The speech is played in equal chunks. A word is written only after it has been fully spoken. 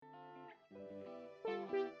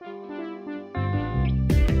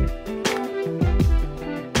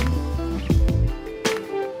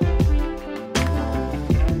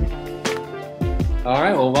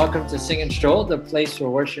Well, welcome to Sing and Stroll, the place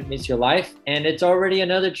where worship meets your life. And it's already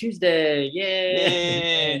another Tuesday.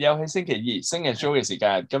 Yay! 又係星期二，星日 show 嘅時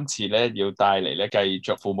間。今次咧要帶嚟咧繼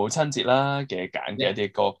續父母親節啦嘅揀嘅一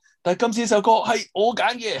啲歌，但係今次首歌係我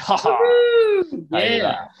揀嘅，哈哈。係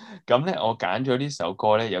啦，咁咧我揀咗呢首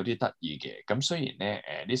歌咧有啲得意嘅。咁雖然咧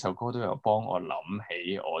呢首歌都有幫我諗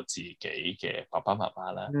起我自己嘅爸爸媽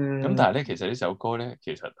媽啦。咁但係咧其實呢首歌咧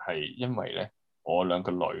其實係因為咧我兩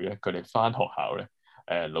個女咧佢哋返學校咧。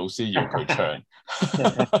老師要佢唱，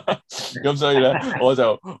咁所以咧我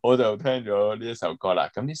就聽咗呢一首歌啦。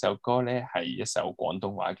咁呢首歌咧係一首廣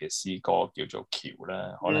東話嘅詩歌，叫做《橋》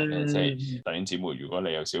啦。可能咧即係弟兄姊妹，如果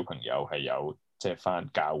你有小朋友係有即係返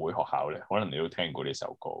教會學校咧，可能你都聽過呢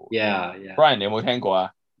首歌。Yeah. Brian， 你有冇聽過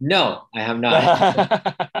啊 ？No, I have not.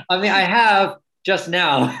 I mean, I have just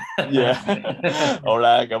now. Yeah. 好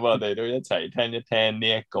啦，咁我哋都一齊聽一聽呢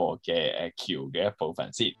一個嘅橋嘅一部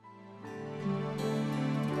分先。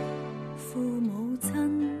父母親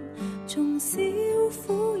從小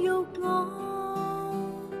撫育我，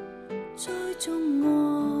栽種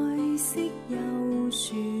愛惜有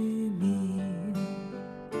樹苗，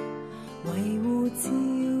維護照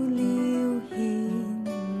料牽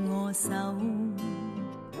我手。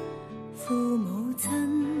父母親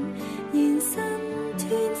延伸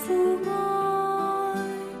天父愛，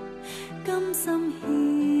甘心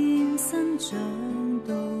獻身長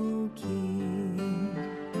到橋。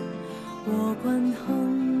和困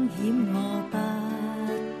凶險我不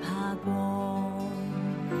怕過，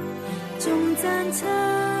頌讚親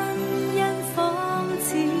恩仿似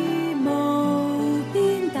無邊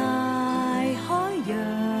大海洋，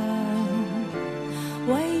唯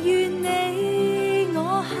願你我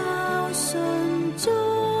孝順祝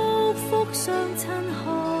福雙親康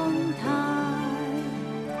泰，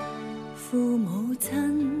父母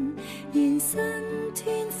親延伸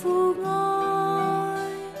天父愛，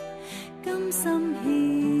甘心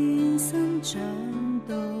獻身長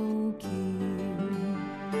到橋，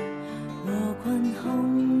和困凶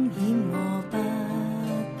險我不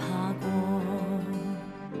怕過。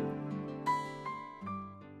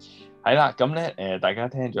係啦，咁咧大家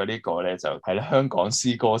聽咗呢個咧就係啦，香港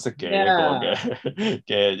詩歌式嘅一個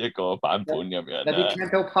嘅一個版本咁樣啦。有啲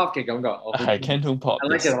Canto Pop 嘅感覺。係 Canto Pop。I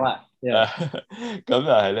like it a lot. 咁但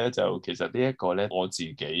係咧就其實呢一個咧我自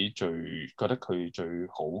己最覺得佢最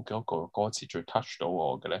好嘅一個歌詞最 touch 到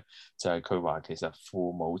我嘅咧就係佢話其實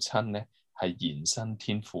父母親咧係延伸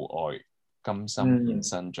天父愛，甘心獻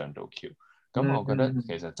身長到橋。咁我覺得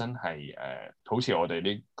其實真係好似我哋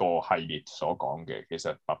呢個系列所講嘅，其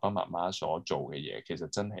實爸爸媽媽所做嘅嘢，其實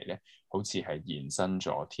真係咧好似係延伸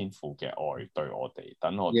咗天父嘅愛對我哋，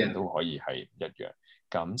等我哋都可以係一樣。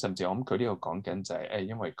咁甚至我諗佢呢度講緊就係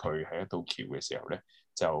因為佢喺一道橋嘅時候咧，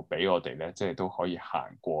就俾我哋咧即係都可以行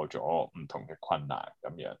過咗唔同嘅困難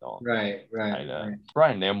咁樣咯。Right. 係啦。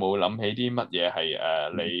Brian， 你有冇諗起啲乜嘢係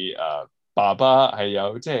你爸爸係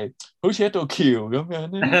有即係好似一道橋咁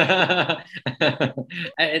樣咧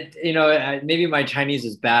？Maybe my Chinese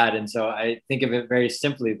is bad, and so I think of it very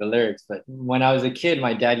simply, the lyrics. But when I was a kid,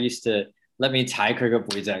 my dad used to let me 踩佢個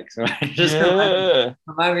背脊, so I just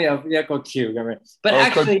remind me of 一個橋咁樣。But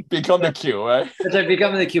actually, become the 橋, right? I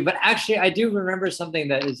become the 橋. But actually, I do remember something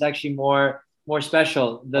that is actually more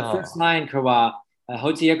special. The first line 佢話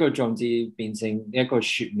好似一個種子變成一個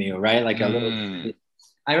樹苗, right? Like a little.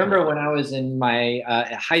 I remember when I was in my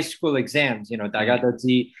high school exams, 大家都知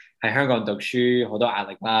喺香港讀書好多壓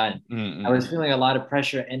力啦。I was feeling a lot of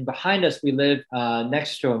pressure, and behind us we live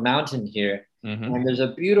next to a mountain here. And there's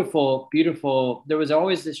a beautiful, there was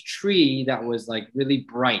always this tree that was like really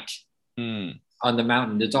bright on the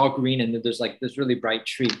mountain. It's all green and there's like this really bright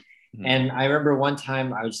tree. And I remember one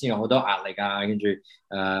time I was 好多壓力啊，跟住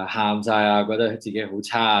喊晒啊，覺得自己好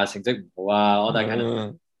差啊，成績唔好啊，all that kind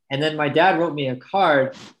of. And then my dad wrote me a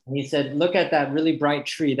card and he said, look at that really bright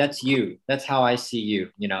tree. That's you. That's how I see you,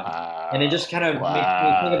 And it just kind of makes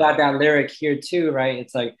me think about that lyric here too, right?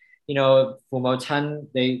 It's like, 父母親,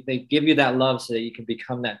 they give you that love so that you can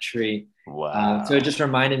become that tree. Wow. So it just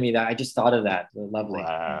reminded me that I just thought of that. Lovely.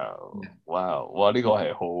 Wow. 哇，呢個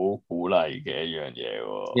係好鼓勵嘅一樣嘢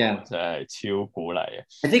喎，真係超鼓勵啊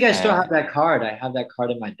I think I still have that card. I have that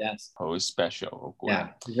card in my desk. 好 special， 好鼓勵。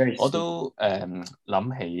Yeah, 我都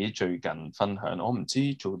諗起最近分享，我唔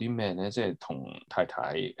知做啲咩咧，即係同太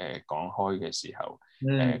太講開嘅時候，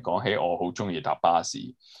講起我好中意搭巴士，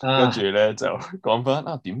跟住咧就講翻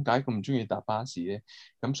點解咁中意搭巴士咧？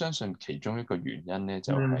咁相信其中一個原因咧，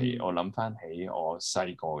就係我諗翻起我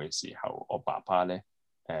細個嘅時候，我爸爸咧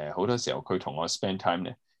好多時候佢同我 spend time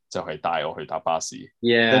咧，就係帶我去搭巴士，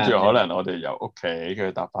跟住可能我哋由屋企跟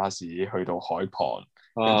住搭巴士去到海旁，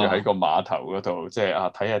跟住喺個碼頭嗰度，即係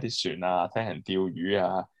睇下啲船啊，睇人釣魚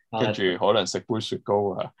啊，跟住可能食杯雪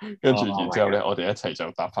糕啊，跟住然之後咧，我哋一齊就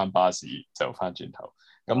搭翻巴士就翻轉頭。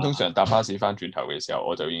咁通常搭巴士翻轉頭嘅時候，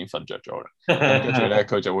我就已經瞓着咗啦。咁跟住咧，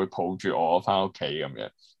佢就會抱住我翻屋企咁樣。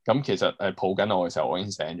咁其實抱緊我嘅時候，我已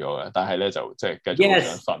經醒咗嘅，但係咧就即係繼續好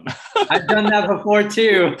想瞓。I've done that before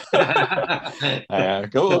too 。係啊，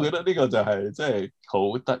咁我覺得呢個就係即係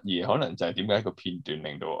好得意，可能就係點解一個片段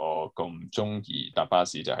令到我咁中意搭巴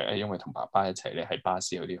士，就係因為同爸爸一齊咧喺巴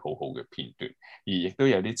士有啲好好嘅片段，而亦都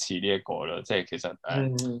有啲似呢一個啦，即係其實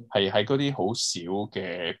係喺嗰啲好少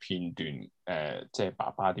嘅片段，即係爸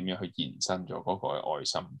爸點樣去延伸咗嗰個愛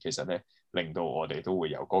心，其實咧。令到我哋都會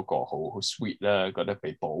有嗰個好 sweet 啦，覺得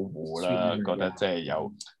被保護啦，覺得即係有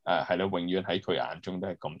係啦，永遠喺佢眼中都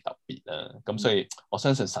係咁特別啦。咁所以我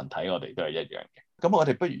相信神睇我哋都係一樣嘅。咁我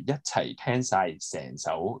哋不如一齊聽晒成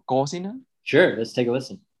首歌先啦。Sure, let's take a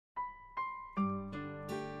listen.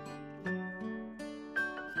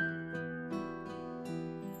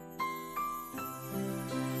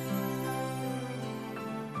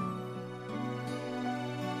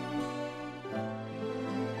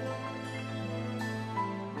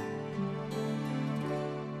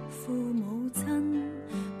 父母親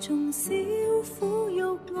從小撫育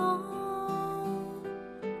我，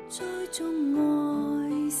栽種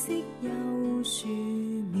愛惜有樹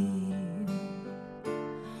苗，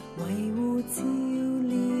維護照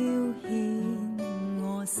料獻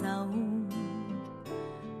我手。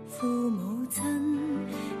父母親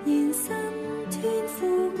延伸天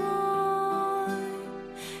父愛，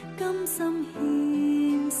甘心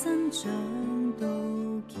獻身長到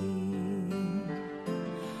橋。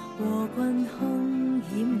和困凶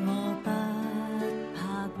險我不怕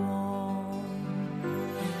過，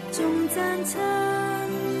頌讚親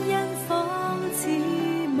恩仿似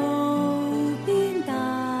無邊大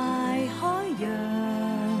海洋，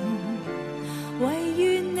唯願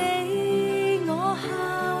你我孝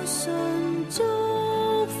順祝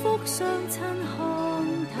福雙親康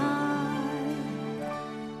泰，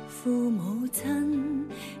父母親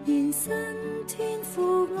延伸天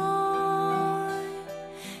父愛，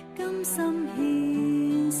甘心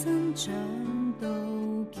獻身長到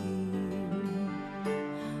橋，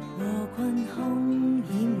和困凶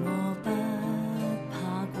險我不怕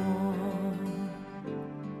過。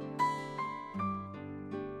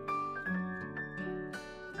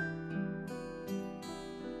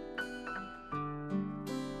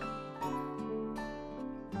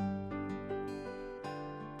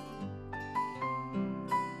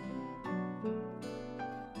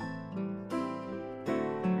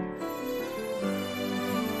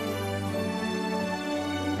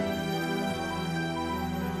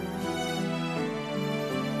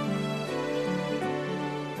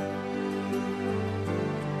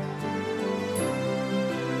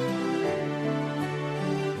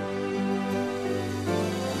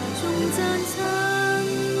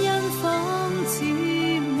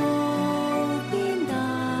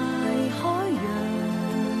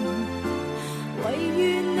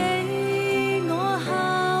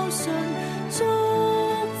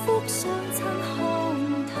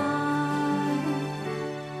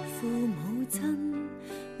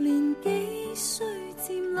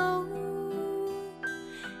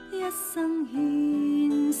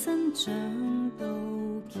長到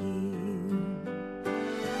橋，讓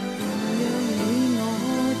你我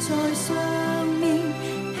在上面，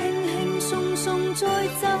輕輕鬆鬆再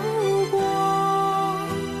走過，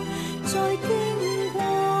再經過，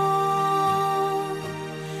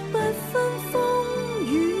不分風雨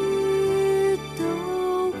渡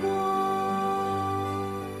過。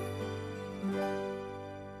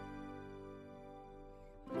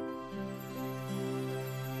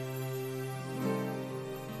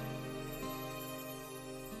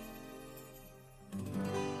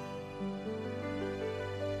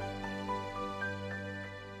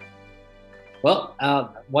Well,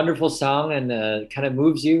 wonderful song, and kind of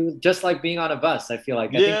moves you just like being on a bus. I feel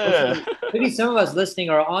like. I think maybe some of us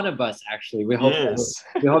listening are on a bus. Actually, we hope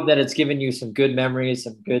that it's given you some good memories,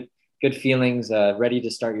 some good feelings, ready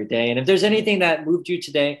to start your day. And if there's anything that moved you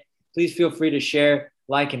today, please feel free to share,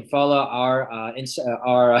 like, and follow our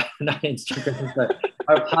not Instagram, but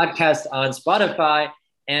our podcast on Spotify.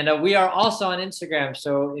 And we are also on Instagram.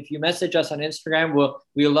 So if you message us on Instagram,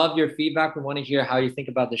 we'll love your feedback. We want to hear how you think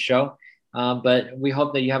about the show. But we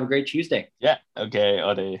hope that you have a great Tuesday. Yeah, OK，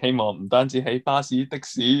 我哋希望唔單止喺巴士、的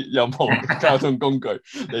士、任何交通工具，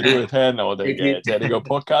你都會聽我哋嘅即係呢個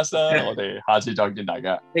podcast 啦。我哋下次再見大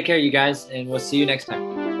家。Take care, you guys, and we'll see you next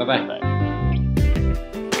time. Bye bye.